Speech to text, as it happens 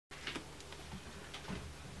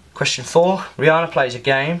Question 4. Rihanna plays a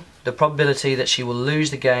game. The probability that she will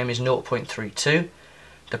lose the game is 0.32.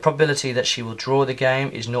 The probability that she will draw the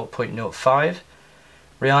game is 0.05.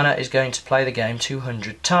 Rihanna is going to play the game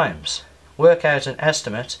 200 times. Work out an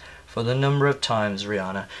estimate for the number of times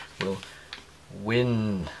Rihanna will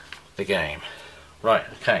win the game. Right,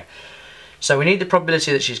 okay. So we need the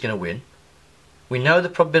probability that she's going to win. We know the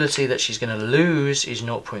probability that she's going to lose is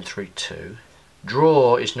 0.32.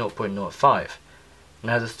 Draw is 0.05.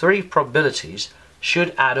 Now the three probabilities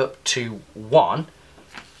should add up to 1.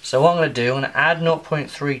 So what I'm going to do, I'm going to add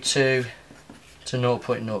 0.32 to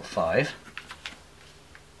 0.05.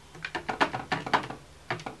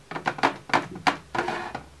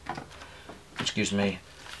 Which gives me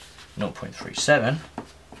 0.37.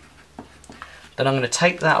 Then I'm going to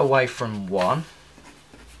take that away from 1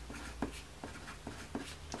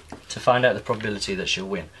 to find out the probability that she'll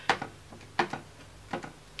win.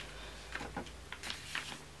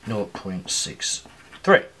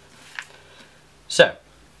 0.63. So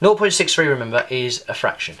 0.63, remember, is a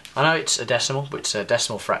fraction. I know it's a decimal, but it's a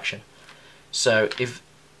decimal fraction. So if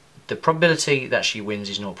the probability that she wins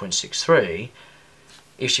is 0.63,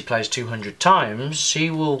 if she plays 200 times, she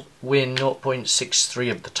will win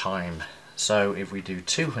 0.63 of the time. So if we do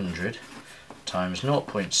 200 times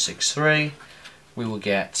 0.63, we will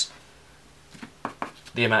get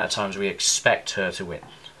the amount of times we expect her to win,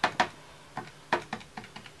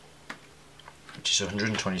 which is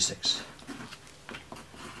 126.